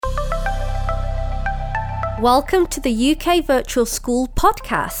Welcome to the UK Virtual School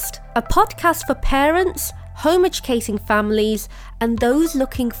podcast, a podcast for parents, home educating families, and those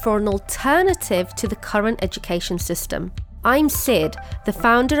looking for an alternative to the current education system. I'm Sid, the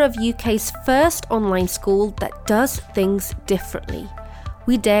founder of UK's first online school that does things differently.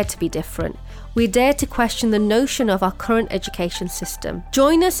 We dare to be different. We dare to question the notion of our current education system.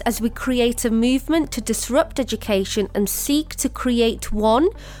 Join us as we create a movement to disrupt education and seek to create one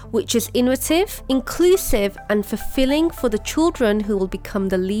which is innovative, inclusive, and fulfilling for the children who will become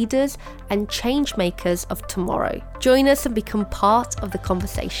the leaders and change makers of tomorrow. Join us and become part of the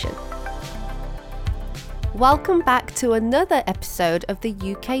conversation. Welcome back to another episode of the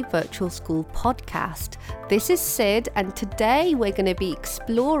UK Virtual School podcast. This is Sid, and today we're going to be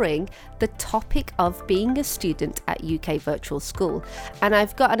exploring the topic of being a student at UK Virtual School. And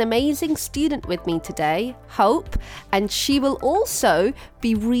I've got an amazing student with me today, Hope, and she will also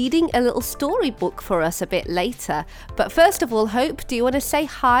be reading a little storybook for us a bit later. But first of all, Hope, do you want to say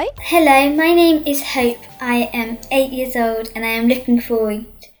hi? Hello, my name is Hope. I am 8 years old and I am looking forward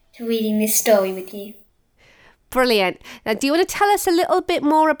to reading this story with you. Brilliant. Now, do you want to tell us a little bit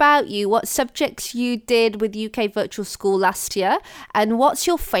more about you, what subjects you did with UK Virtual School last year, and what's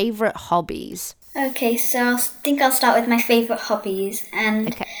your favourite hobbies? Okay, so I think I'll start with my favourite hobbies. And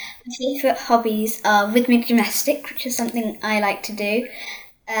My favourite hobbies are rhythmic gymnastics, which is something I like to do,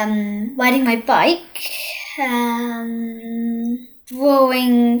 riding my bike,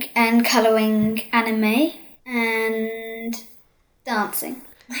 drawing and colouring anime, and dancing.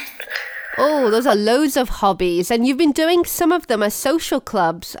 Oh, those are loads of hobbies. And you've been doing some of them as social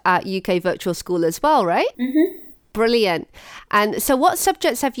clubs at UK Virtual School as well, right? Mm-hmm. Brilliant. And so what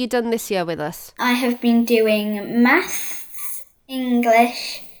subjects have you done this year with us? I have been doing maths,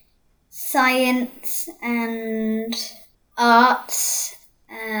 English, science and arts.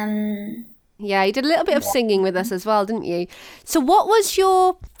 Yeah, you did a little bit of singing with us as well, didn't you? So what was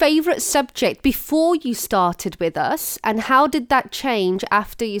your favourite subject before you started with us, and how did that change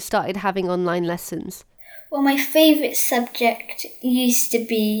after you started having online lessons? Well, my favourite subject used to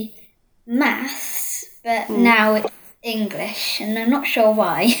be maths, but now it's English, and I'm not sure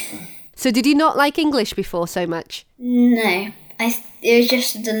why. So did you not like English before so much? No, it was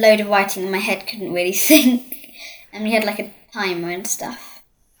just a load of writing and my head couldn't really think, and we had like a timer and stuff.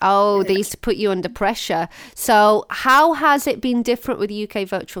 Oh, they used to put you under pressure. So how has it been different with UK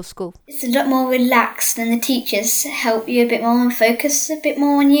Virtual School? It's a lot more relaxed and the teachers help you a bit more and focus a bit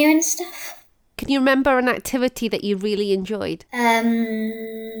more on you and stuff. Can you remember an activity that you really enjoyed?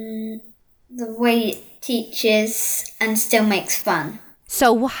 The way it teaches and still makes fun.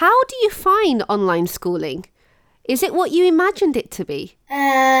 So how do you find online schooling? Is it what you imagined it to be?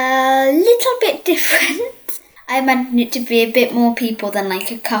 A little bit different. I imagined it to be a bit more people than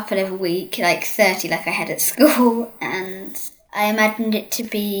like a couple of a week, like 30 like I had at school, and I imagined it to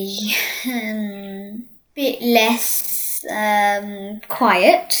be a bit less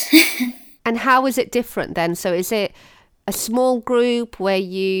quiet. And how is it different then? So is it a small group where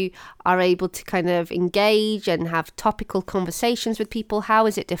you are able to kind of engage and have topical conversations with people? How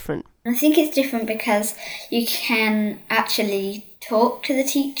is it different? I think it's different because you can actually talk to the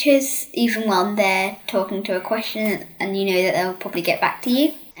teachers even while they're talking to a question, and you know that they'll probably get back to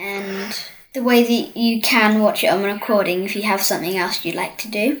you. And the way that you can watch it on a recording if you have something else you'd like to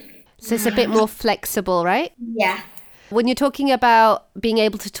do. So it's a bit more flexible, right? Yeah. When you're talking about being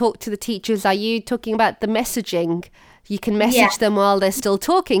able to talk to the teachers, are you talking about the messaging? You can message them while they're still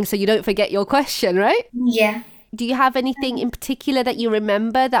talking so you don't forget your question, right? Yeah. Do you have anything in particular that you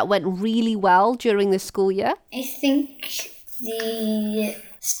remember that went really well during the school year? I think the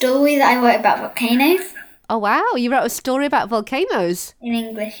story that I wrote about volcanoes. Oh, wow. You wrote a story about volcanoes? In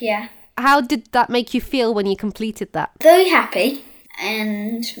English, yeah. How did that make you feel when you completed that? Very happy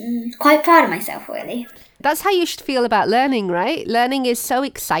and quite proud of myself, really. That's how you should feel about learning, right? Learning is so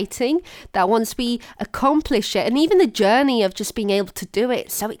exciting that once we accomplish it, and even the journey of just being able to do it,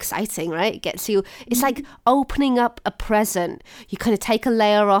 so exciting, right? It gets you, it's like opening up a present. You kind of take a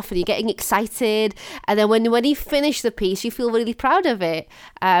layer off and you're getting excited. And then when you finish the piece, you feel really proud of it.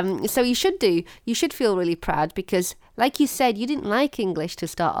 So you should feel really proud because, like you said, you didn't like English to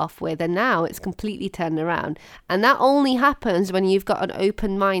start off with, and now it's completely turned around. And that only happens when you've got an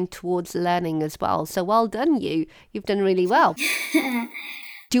open mind towards learning as well. So well done, you've done really well.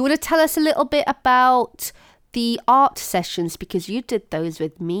 Do you want to tell us a little bit about the art sessions, because you did those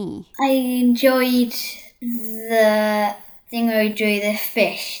with me? I enjoyed the thing where we drew the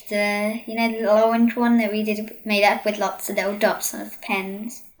fish, the little orange one that we made up with lots of little dots of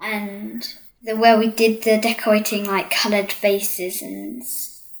pens, and where we did the decorating like coloured faces and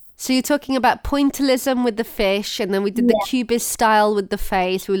So So you're talking about pointillism with the fish, and then we did the cubist style with the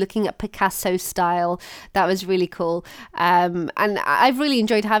face. We were looking at Picasso style. That was really cool. And I've really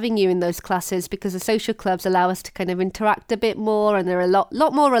enjoyed having you in those classes because the social clubs allow us to kind of interact a bit more, and they're a lot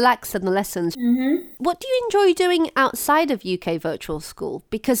more relaxed than the lessons. Mm-hmm. What do you enjoy doing outside of UK Virtual School?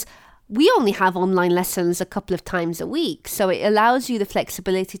 Because we only have online lessons a couple of times a week, so it allows you the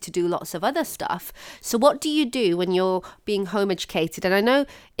flexibility to do lots of other stuff. So what do you do when you're being home educated? And I know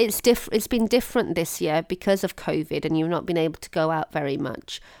it's been different this year because of COVID and you've not been able to go out very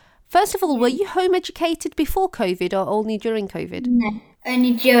much. First of all, were you home educated before COVID or only during COVID? No,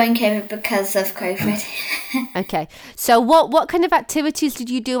 only during COVID because of COVID. Okay. So what kind of activities did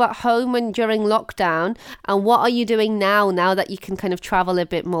you do at home during lockdown? And what are you doing now that you can kind of travel a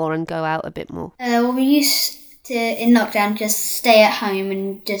bit more and go out a bit more? Well, we used to, in lockdown, just stay at home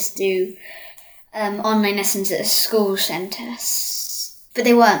and just do online lessons at a school centre. But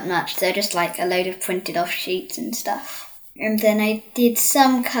they weren't much. They're just like a load of printed off sheets and stuff. And then I did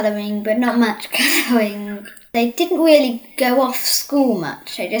some colouring, but not much colouring. They didn't really go off school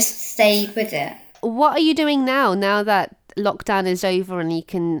much. I just stayed with it. What are you doing now that lockdown is over and you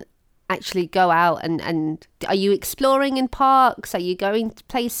can actually go out and are you exploring in parks? Are you going to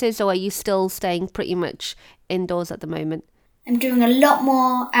places, or are you still staying pretty much indoors at the moment? I'm doing a lot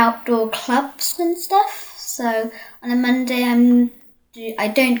more outdoor clubs and stuff. So on a Monday I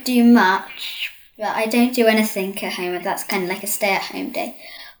don't do much. But I don't do anything at home. That's kind of like a stay-at-home day.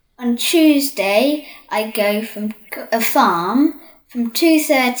 On Tuesday, I go from a farm from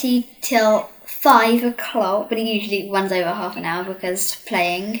 2:30 till 5 o'clock, but it usually runs over half an hour because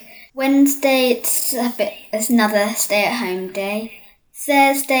playing. Wednesday, it's another stay-at-home day.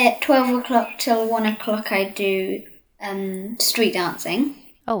 Thursday at 12 o'clock till 1 o'clock, I do street dancing.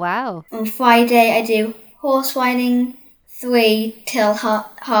 Oh, wow. On Friday, I do horse riding 3 till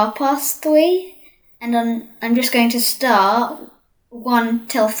half past 3. And I'm just going to start 1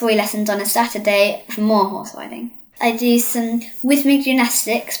 till 3 lessons on a Saturday for more horse riding. I do some rhythmic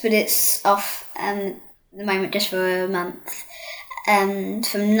gymnastics, but it's off at the moment just for a month.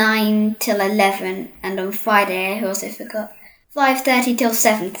 From 9 till 11, and on Friday I also forgot 5:30 till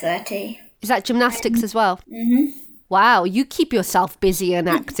 7:30. Is that gymnastics as well? Mm-hmm. Wow, you keep yourself busy and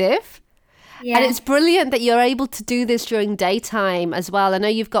active. Yeah. And it's brilliant that you're able to do this during daytime as well. I know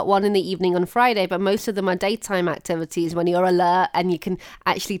you've got one in the evening on Friday, but most of them are daytime activities when you're alert and you can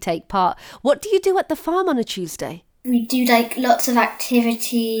actually take part. What do you do at the farm on a Tuesday? We do like lots of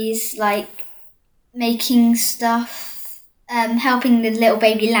activities, like making stuff, helping the little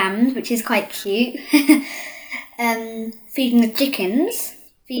baby lambs, which is quite cute, feeding the chickens,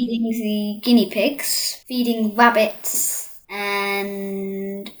 feeding the guinea pigs, feeding rabbits,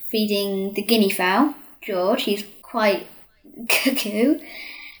 and feeding the guinea fowl, George. He's quite cuckoo.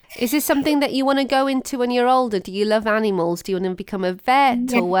 Is this something that you want to go into when you're older? Do you love animals? Do you want to become a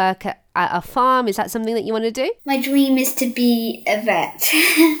vet or work at a farm? Is that something that you want to do? My dream is to be a vet.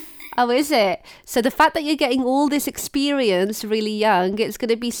 Oh, is it? So the fact that you're getting all this experience really young, it's going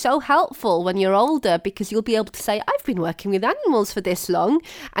to be so helpful when you're older because you'll be able to say, I've been working with animals for this long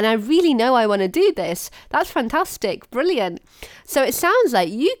and I really know I want to do this. That's fantastic. Brilliant. So it sounds like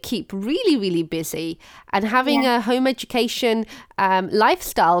you keep really, really busy, and having a home education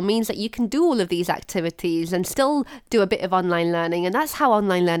lifestyle means that you can do all of these activities and still do a bit of online learning. And that's how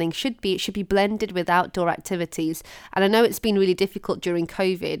online learning should be. It should be blended with outdoor activities. And I know it's been really difficult during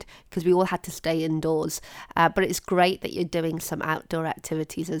COVID because we all had to stay indoors. But it's great that you're doing some outdoor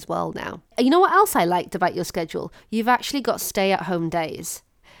activities as well now. You know what else I liked about your schedule? You've actually got stay-at-home days.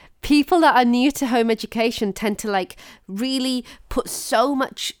 People that are new to home education tend to really put so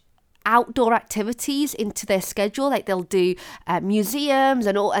much outdoor activities into their schedule. Like they'll do museums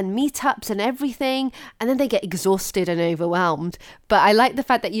and meetups and everything, and then they get exhausted and overwhelmed. But I like the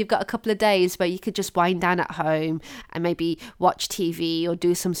fact that you've got a couple of days where you could just wind down at home and maybe watch TV or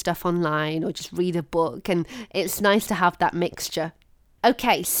do some stuff online or just read a book, and it's nice to have that mixture.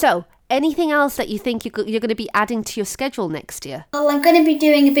 Okay, so anything else that you think you're going to be adding to your schedule next year? Well, I'm going to be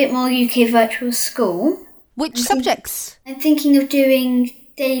doing a bit more UK Virtual School. Which subjects? I'm thinking of doing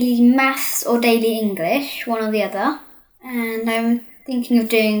daily maths or daily English, one or the other. And I'm thinking of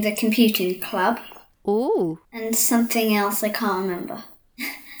doing the computing club. Ooh. And something else I can't remember.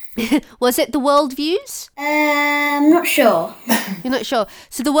 Was it the worldviews? I'm not sure. You're not sure.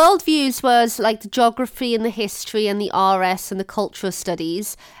 So the worldviews was like the geography and the history and the RS and the cultural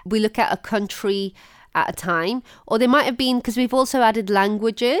studies. We look at a country at a time. Or they might have been, because we've also added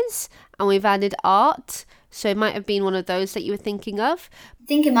languages and we've added art. So it might have been one of those that you were thinking of. I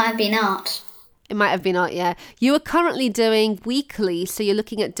think it might have been art. It might have been out, yeah. You are currently doing weekly, so you're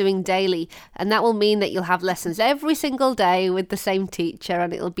looking at doing daily. And that will mean that you'll have lessons every single day with the same teacher,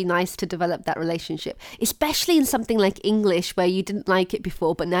 and it'll be nice to develop that relationship, especially in something like English where you didn't like it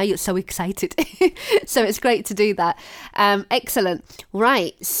before, but now you're so excited. So it's great to do that. Excellent.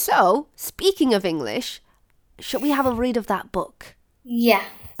 Right. So speaking of English, should we have a read of that book? Yeah.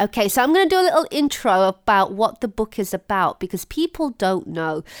 Okay, so I'm going to do a little intro about what the book is about because people don't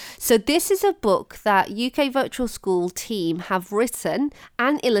know. So this is a book that UK Virtual School team have written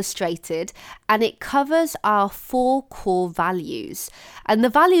and illustrated, and it covers our 4 core values. And the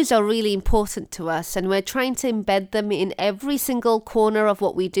values are really important to us, and we're trying to embed them in every single corner of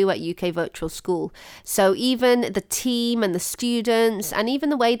what we do at UK Virtual School. So even the team and the students, and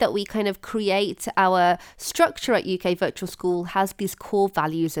even the way that we kind of create our structure at UK Virtual School has these core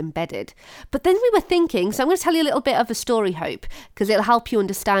values embedded. But then we were thinking, so I'm going to tell you a little bit of a story, Hope, because it'll help you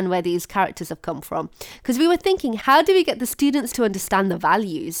understand where these characters have come from. Because we were thinking, how do we get the students to understand the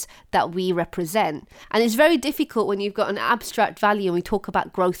values that we represent? And it's very difficult when you've got an abstract value and we talk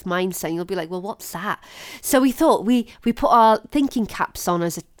about growth mindset, and you'll be like, well, what's that? So we thought we put our thinking caps on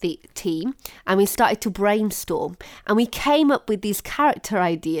as a team, and we started to brainstorm, and we came up with these character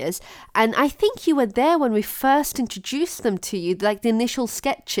ideas. And I think you were there when we first introduced them to you, like the initial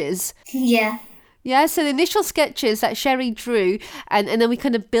sketches. Yeah. Yeah, so the initial sketches that Sherry drew, and then we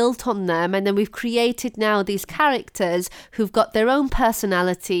kind of built on them, and then we've created now these characters who've got their own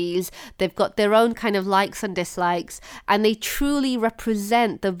personalities, they've got their own kind of likes and dislikes, and they truly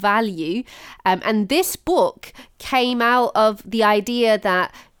represent the value. And this book came out of the idea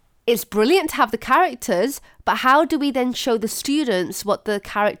that it's brilliant to have the characters, but how do we then show the students what the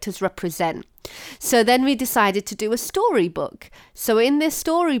characters represent? So then we decided to do a storybook. So in this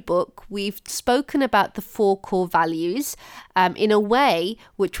storybook, we've spoken about the 4 core values in a way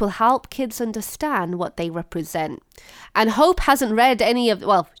which will help kids understand what they represent. And Hope hasn't read any of,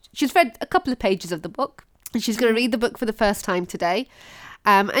 well, she's read a couple of pages of the book. And she's going to read the book for the first time today.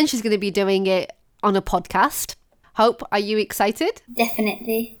 And she's going to be doing it on a podcast. Hope, are you excited?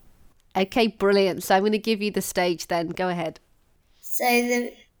 Definitely. Okay, brilliant. So I'm going to give you the stage then. Go ahead. So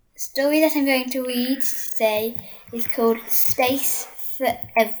the story that I'm going to read today is called Space for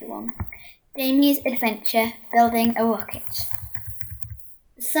Everyone. Jamie's Adventure Building a Rocket.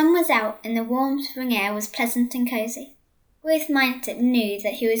 The sun was out and the warm spring air was pleasant and cosy. Growth Mindset knew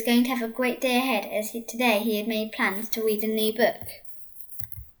that he was going to have a great day ahead as today he had made plans to read a new book.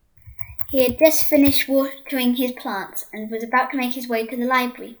 He had just finished watering his plants and was about to make his way to the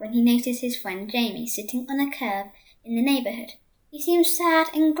library when he noticed his friend Jamie sitting on a curb in the neighbourhood. He seemed sad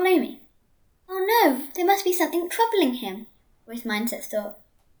and gloomy. Oh no, there must be something troubling him, Growth Mindset thought.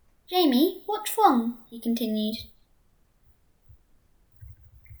 Jamie, what's wrong? He continued.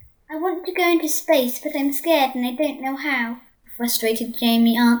 I want to go into space, but I'm scared and I don't know how, frustrated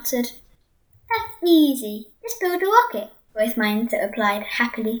Jamie answered. That's easy. Just build a rocket, Growth Mindset replied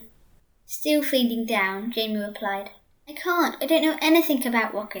happily. Still feeling down, Jamie replied, I can't. I don't know anything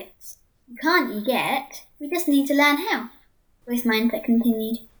about rockets. You can't yet. We just need to learn how, Growth Mindset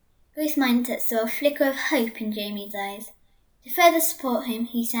continued. Growth Mindset saw a flicker of hope in Jamie's eyes. To further support him,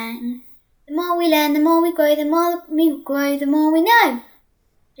 he sang, The more we learn, the more we grow, the more we grow, the more we know.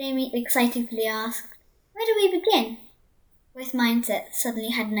 Jamie excitedly asked, Where do we begin? Growth Mindset suddenly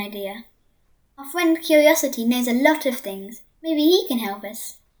had an idea. Our friend Curiosity knows a lot of things. Maybe he can help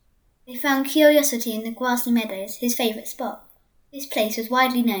us. They found Curiosity in the grassy meadows, his favourite spot. This place was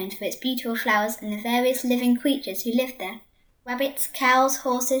widely known for its beautiful flowers and the various living creatures who lived there. Rabbits, cows,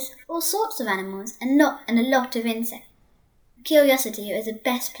 horses, all sorts of animals, and a lot of insects. For Curiosity, it was the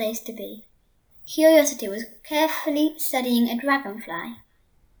best place to be. Curiosity was carefully studying a dragonfly.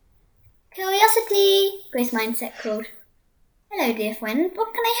 Curiosity! Growth Mindset called. Hello, dear friend.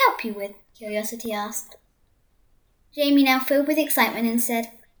 What can I help you with? Curiosity asked. Jamie now filled with excitement and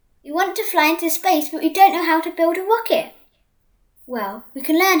said, We want to fly into space, but we don't know how to build a rocket. Well, we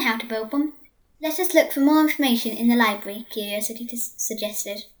can learn how to build one. Let us look for more information in the library, Curiosity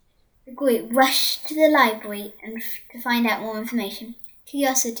suggested. The group rushed to the library to find out more information.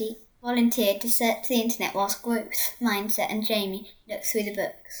 Curiosity volunteered to search the internet whilst Growth Mindset and Jamie looked through the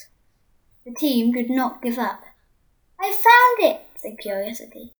books. The team did not give up. I found it, said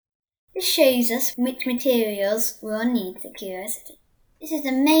Curiosity. This shows us which materials we'll need, said Curiosity. This is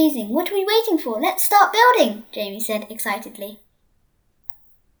amazing. What are we waiting for? Let's start building, Jamie said excitedly.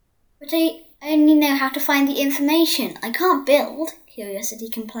 But I only know how to find the information. I can't build, Curiosity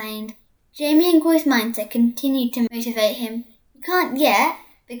complained. Jamie and Growth Mindset continued to motivate him. You can't yet,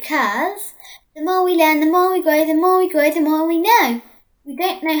 because the more we learn, the more we grow, the more we grow, the more we know. We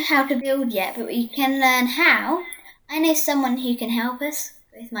don't know how to build yet, but we can learn how. I know someone who can help us,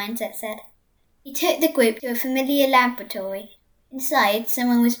 Growth Mindset said. He took the group to a familiar laboratory. Inside,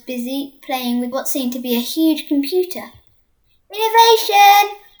 someone was busy playing with what seemed to be a huge computer.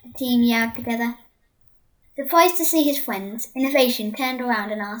 Innovation! The team yelled together. Surprised to see his friends, Innovation turned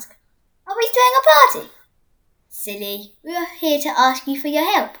around and asked, Are we throwing a party? Silly, we are here to ask you for your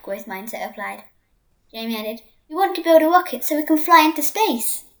help, Growth Mindset replied. Jamie added, We want to build a rocket so we can fly into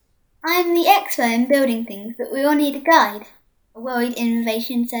space. I'm the expert in building things, but we all need a guide, a worried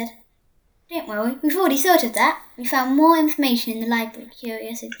Innovation said. Don't worry, we've already thought of that. We found more information in the library,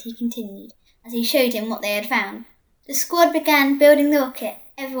 Curiosity continued, as he showed him what they had found. The squad began building the rocket.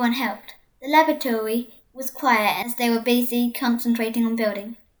 Everyone helped. The laboratory was quiet as they were busy concentrating on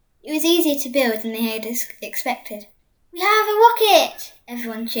building. It was easier to build than they had expected. We have a rocket!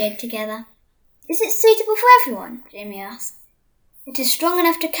 Everyone cheered together. Is it suitable for everyone? Jamie asked. It is strong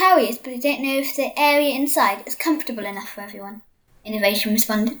enough to carry us, but I don't know if the area inside is comfortable enough for everyone, Innovation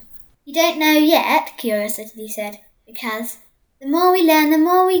responded. You don't know yet, Curiosity said, because the more we learn, the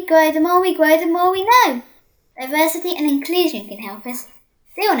more we grow, the more we grow, the more we know. Diversity and inclusion can help us.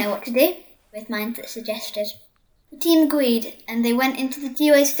 They all know what to do, Growth Mindset suggested. The team agreed, and they went into the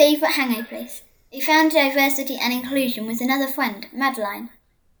duo's favourite hangout place. They found diversity and inclusion with another friend, Madeline.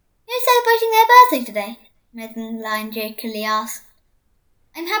 Who's celebrating their birthday today? Madeline jokingly asked.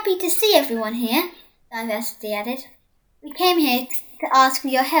 I'm happy to see everyone here, Diversity added. We came here to ask for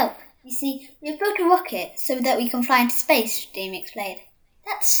your help. You see, we have built a rocket so that we can fly into space, Jamie explained.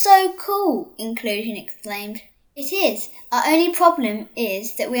 That's so cool, Inclusion exclaimed. It is. Our only problem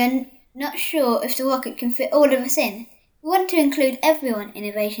is that we are not sure if the rocket can fit all of us in. We want to include everyone,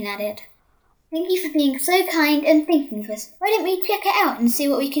 Innovation added. Thank you for being so kind and thinking of us. Why don't we check it out and see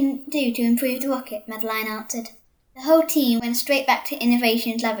what we can do to improve the rocket, Madeline answered. The whole team went straight back to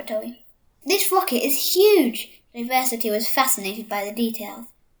Innovation's laboratory. This rocket is huge! Diversity was fascinated by the details.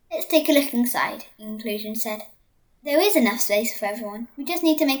 Let's take a look inside, Inclusion said. There is enough space for everyone. We just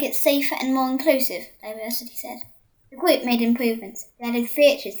need to make it safer and more inclusive, Diversity said. The group made improvements. They added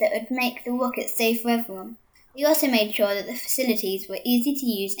features that would make the rocket safe for everyone. They also made sure that the facilities were easy to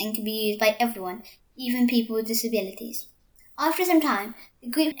use and could be used by everyone, even people with disabilities. After some time, the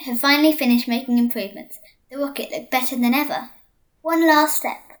group had finally finished making improvements. The rocket looked better than ever. One last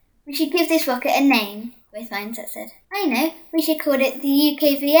step. We should give this rocket a name, Growth Mindset said. I know, we should call it the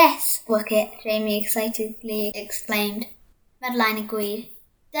UKVS rocket, Jamie excitedly exclaimed. Madeline agreed.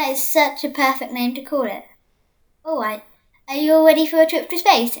 That is such a perfect name to call it. All right, are you all ready for a trip to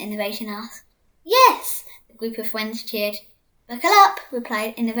space? Innovation asked. Yes, the group of friends cheered. Buckle up,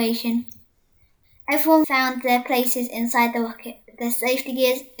 replied Innovation. Everyone found their places inside the rocket with their safety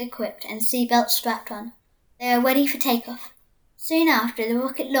gears equipped and seatbelts strapped on. They were ready for takeoff. Soon after, the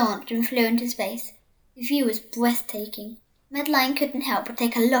rocket launched and flew into space. The view was breathtaking. Madeline couldn't help but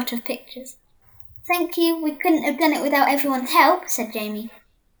take a lot of pictures. Thank you, we couldn't have done it without everyone's help, said Jamie.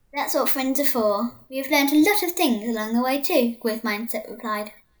 That's what friends are for. We have learned a lot of things along the way too, Growth Mindset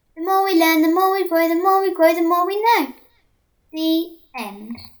replied. The more we learn, the more we grow, the more we grow, the more we know. The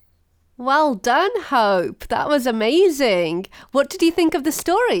end. Well done, Hope. That was amazing. What did you think of the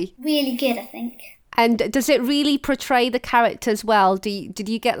story? Really good, I think. And does it really portray the characters well? Did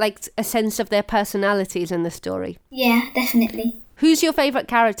you get like a sense of their personalities in the story? Yeah, definitely. Who's your favourite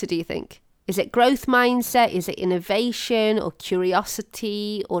character, do you think? Is it Growth Mindset? Is it Innovation or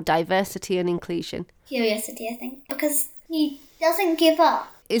Curiosity or Diversity and Inclusion? Curiosity, I think. Because he doesn't give up.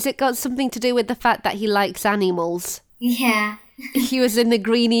 Is it got something to do with the fact that he likes animals? Yeah. He was in the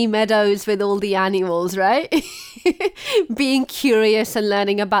greeny meadows with all the animals, right? Being curious and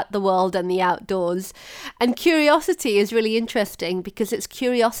learning about the world and the outdoors. And curiosity is really interesting because it's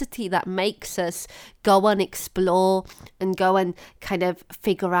curiosity that makes us go and explore and go and kind of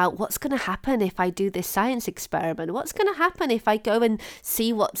figure out what's going to happen if I do this science experiment. What's going to happen if I go and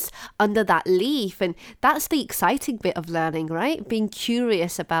see what's under that leaf? And that's the exciting bit of learning, right? Being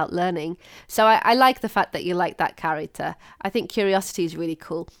curious about learning. So I like the fact that you like that character. I think curiosity is really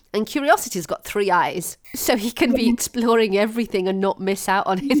cool. And Curiosity's got 3 eyes, so he can be exploring everything and not miss out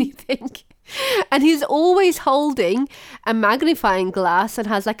on anything. And he's always holding a magnifying glass and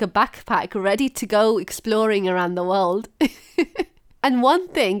has like a backpack ready to go exploring around the world. And one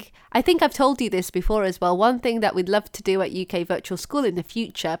thing, I think I've told you this before as well, one thing that we'd love to do at UK Virtual School in the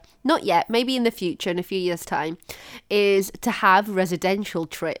future, not yet, maybe in the future, in a few years' time, is to have residential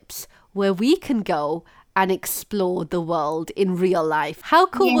trips where we can go and explore the world in real life. How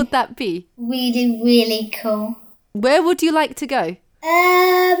cool would that be? Really, really cool. Where would you like to go?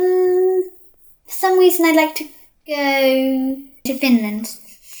 For some reason I'd like to go To Finland.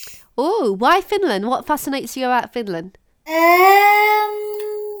 Oh, why Finland? What fascinates you about Finland?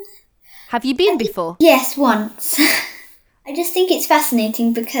 Have you been before? Yes, once. I just think it's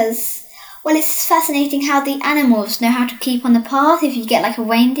fascinating because, well, it's fascinating how the animals know how to keep on the path if you get like a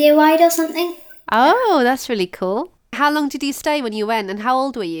reindeer ride or something. Oh, that's really cool. How long did you stay when you went and how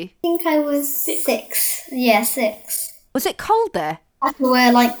old were you? I think I was 6. Yeah, 6. Was it cold there? I had to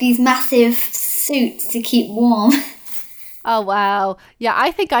wear like these massive suits to keep warm. Oh, wow. Yeah,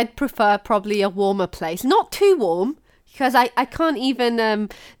 I think I'd prefer probably a warmer place. Not too warm, because I can't even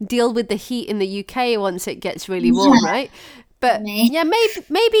deal with the heat in the UK once it gets really warm, right? But yeah,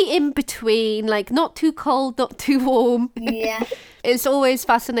 maybe in between, like not too cold, not too warm. Yeah. It's always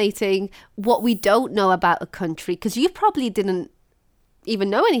fascinating what we don't know about a country, because you probably didn't even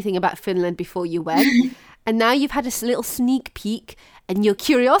know anything about Finland before you went. And now you've had a little sneak peek and your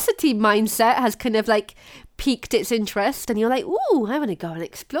curiosity mindset has kind of like piqued its interest and you're like, ooh, I want to go and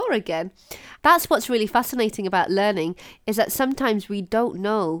explore again. That's what's really fascinating about learning, is that sometimes we don't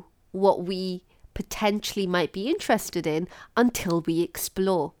know what we potentially might be interested in until we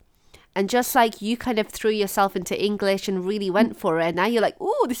explore. And just like you kind of threw yourself into English and really went for it, now you're like,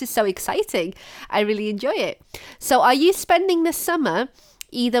 ooh, this is so exciting. I really enjoy it. So are you spending the summer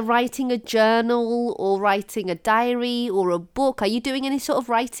either writing a journal or writing a diary or a book? Are you doing any sort of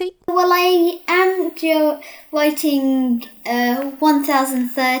writing? Well, I am writing a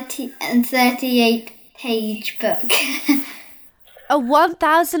 1,038 page book. A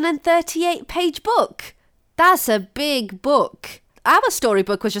 1,038 page book? That's a big book. Our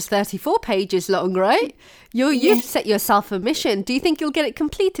storybook was just 34 pages long, right? You've set yourself a mission. Do you think you'll get it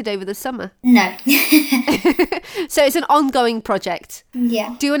completed over the summer? No. So it's an ongoing project.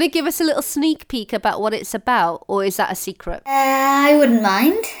 Yeah. Do you want to give us a little sneak peek about what it's about, or is that a secret? I wouldn't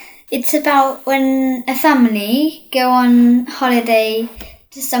mind. It's about when a family go on holiday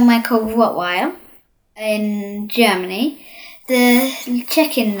to somewhere called Rottweil in Germany. The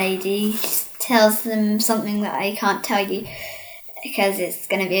check-in lady tells them something that I can't tell you, because it's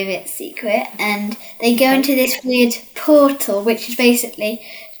going to be a bit secret, and they go into this weird portal, which is basically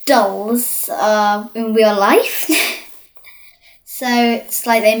dolls in real life. So it's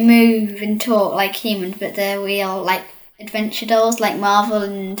like they move and talk like humans, but they're real like adventure dolls, like Marvel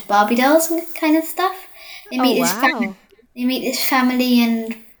and Barbie dolls and kind of stuff. They meet this family,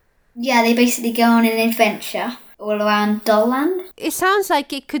 and yeah, they basically go on an adventure all around Dollland. It sounds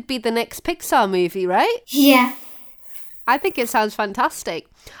like it could be the next Pixar movie, right? Yeah. I think it sounds fantastic.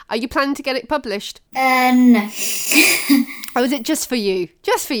 Are you planning to get it published? No. Or is it just for you?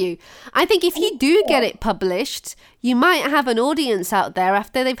 Just for you. I think if you do get it published, you might have an audience out there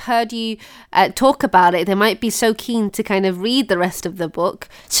after they've heard you talk about it. They might be so keen to kind of read the rest of the book.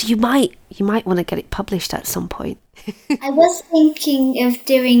 So you might want to get it published at some point. I was thinking of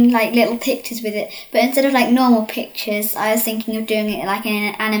doing like little pictures with it, but instead of like normal pictures, I was thinking of doing it like in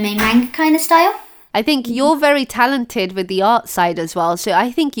an anime manga kind of style. I think you're very talented with the art side as well. So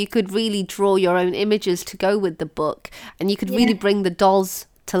I think you could really draw your own images to go with the book, and you could really bring the dolls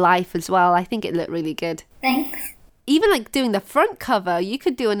to life as well. I think it looked really good. Thanks. Even like doing the front cover, you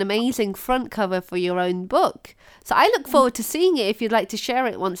could do an amazing front cover for your own book. So I look forward to seeing it if you'd like to share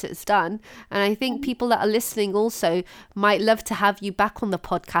it once it's done. And I think people that are listening also might love to have you back on the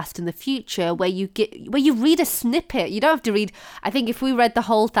podcast in the future, where you read a snippet. You don't have to read. I think if we read the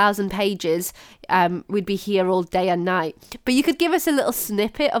whole 1,000 pages, we'd be here all day and night. But you could give us a little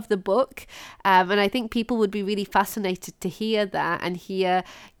snippet of the book. And I think people would be really fascinated to hear that and hear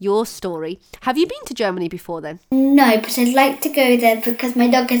your story. Have you been to Germany before then? No, but I'd like to go there because my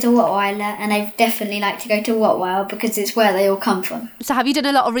dog is a Rottweiler, and I'd definitely like to go to Rottweil because it's where they all come from. So have you done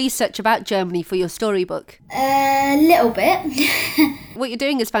a lot of research about Germany for your storybook? A little bit. What you're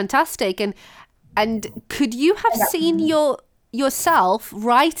doing is fantastic. And could you have seen yourself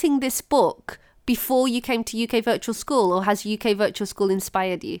writing this book before you came to UK Virtual School, or has UK Virtual School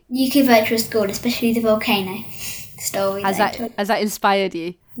inspired you? UK Virtual School, especially the volcano story. Has that inspired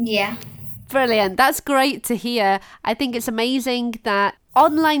you? Yeah. Brilliant. That's great to hear. I think it's amazing that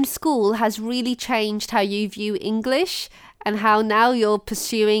online school has really changed how you view English, and how now you're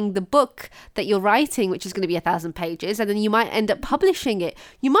pursuing the book that you're writing, which is going to be 1,000 pages, and then you might end up publishing it.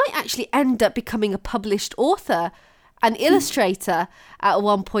 You might actually end up becoming a published author, an illustrator at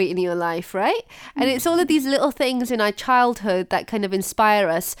one point in your life, right? And it's all of these little things in our childhood that kind of inspire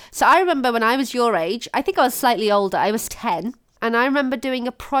us. So I remember when I was your age, I think I was slightly older, I was 10, and I remember doing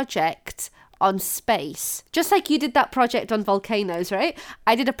a project on space, just like you did that project on volcanoes, right?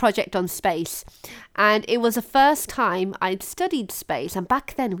 I did a project on space, and it was the first time I'd studied space, and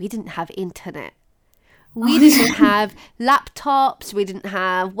back then we didn't have internet. We didn't have laptops, we didn't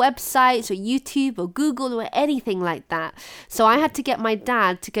have websites or YouTube or Google or anything like that. So I had to get my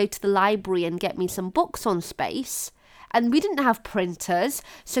dad to go to the library and get me some books on space. And we didn't have printers,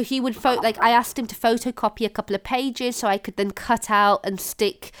 so he would I asked him to photocopy a couple of pages so I could then cut out and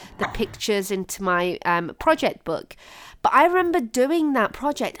stick the pictures into my project book. But I remember doing that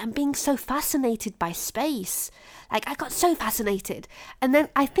project and being so fascinated by space. Like, I got so fascinated. And then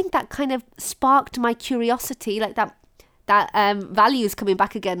I think that kind of sparked my curiosity, like that value is coming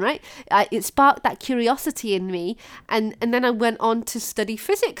back again, right? It sparked that curiosity in me. And then I went on to study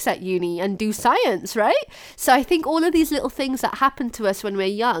physics at uni and do science, right? So I think all of these little things that happen to us when we're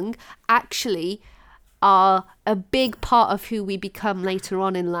young actually are a big part of who we become later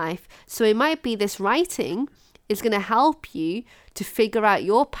on in life. So it might be this writing is going to help you to figure out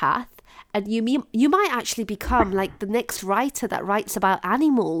your path. And you might actually become like the next writer that writes about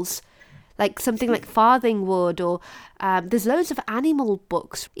animals, like something like Farthingwood, or there's loads of animal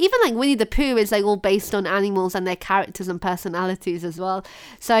books. Even like Winnie the Pooh is like all based on animals and their characters and personalities as well.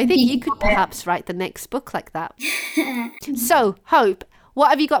 So I think you could perhaps write the next book like that. So, Hope,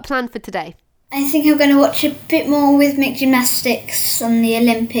 what have you got planned for today? I think I'm going to watch a bit more rhythmic gymnastics on the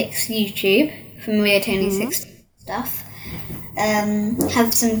Olympics YouTube from Rio 2016 stuff.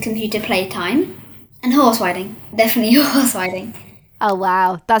 Have some computer playtime and horse riding. Definitely horse riding. Oh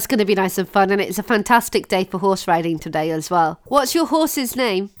wow, that's going to be nice and fun, and it's a fantastic day for horse riding today as well. What's your horse's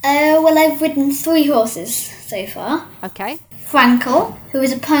name? Well, I've ridden 3 horses so far. Okay. Frankel, who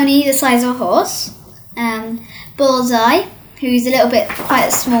is a pony the size of a horse. Bullseye, who's quite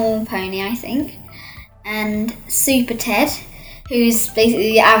a small pony, I think. And Super Ted, who's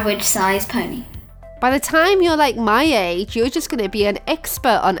basically the average size pony. By the time you're like my age, you're just going to be an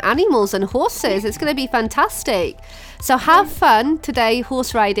expert on animals and horses. It's going to be fantastic. So have fun today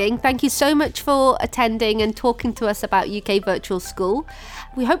horse riding. Thank you so much for attending and talking to us about UK Virtual School.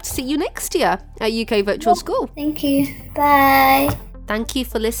 We hope to see you next year at UK Virtual School. Thank you. Bye. Thank you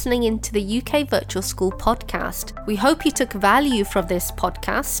for listening into the UK Virtual School podcast. We hope you took value from this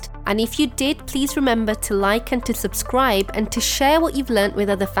podcast. And if you did, please remember to like and to subscribe and to share what you've learnt with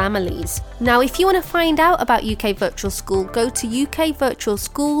other families. Now, if you want to find out about UK Virtual School, go to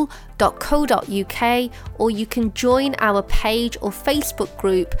ukvirtualschool.co.uk, or you can join our page or Facebook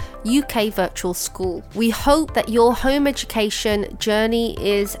group, UK Virtual School. We hope that your home education journey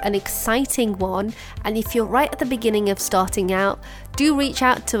is an exciting one. And if you're right at the beginning of starting out, do reach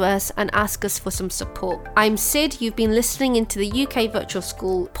out to us and ask us for some support. I'm Sid, you've been listening into the UK Virtual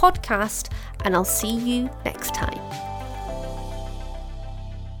School podcast, and I'll see you next time.